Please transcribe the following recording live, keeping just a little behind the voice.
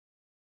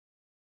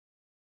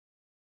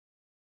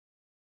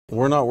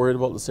We're not worried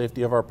about the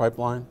safety of our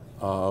pipeline.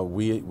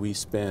 We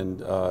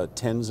spend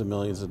tens of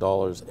millions of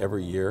dollars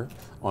every year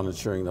on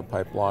ensuring the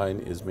pipeline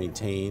is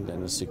maintained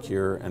and is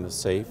secure and is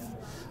safe.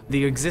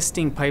 The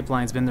existing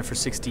pipeline's been there for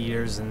 60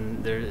 years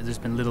and there's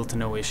been little to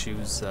no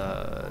issues.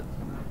 I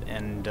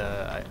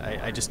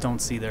just don't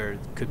see there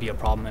could be a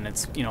problem, and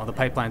it's, you know, the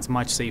pipeline's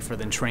much safer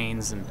than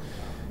trains and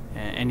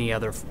any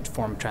other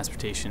form of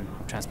transportation,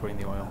 transporting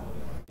the oil.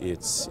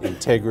 Its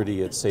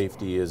integrity, its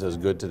safety is as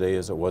good today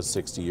as it was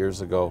 60 years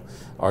ago,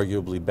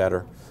 arguably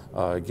better,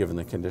 given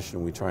the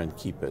condition we try and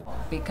keep it.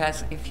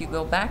 Because if you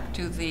go back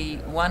to the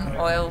one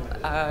oil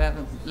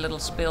little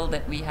spill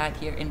that we had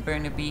here in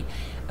Burnaby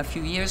a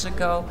few years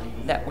ago,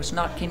 that was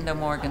not Kinder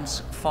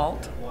Morgan's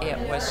fault, it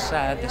was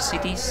the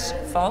city's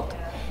fault.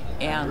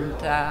 And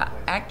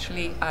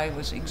actually I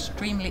was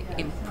extremely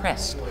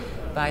impressed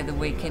by the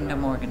way Kinder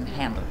Morgan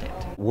handled it.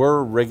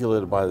 We're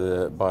regulated by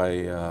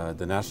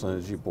the National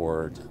Energy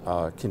Board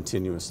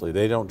continuously.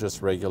 They don't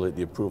just regulate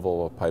the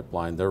approval of a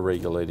pipeline, they're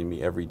regulating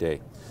me every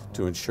day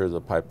to ensure the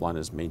pipeline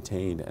is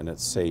maintained and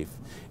it's safe,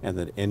 and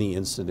that any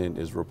incident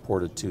is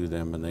reported to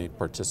them and they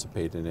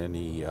participate in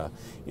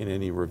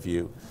any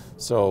review.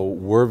 So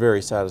we're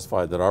very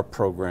satisfied that our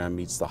program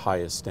meets the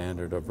highest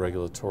standard of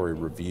regulatory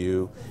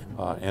review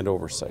and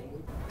oversight.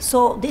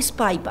 So this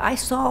pipe, I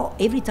saw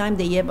every time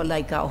they have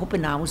like a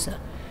open house,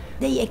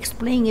 they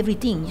explain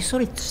everything. You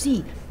sort of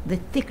see the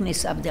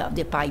thickness of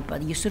the pipe.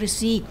 You sort of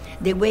see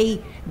the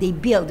way they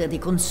build, the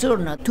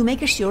concern to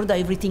make sure that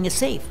everything is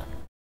safe.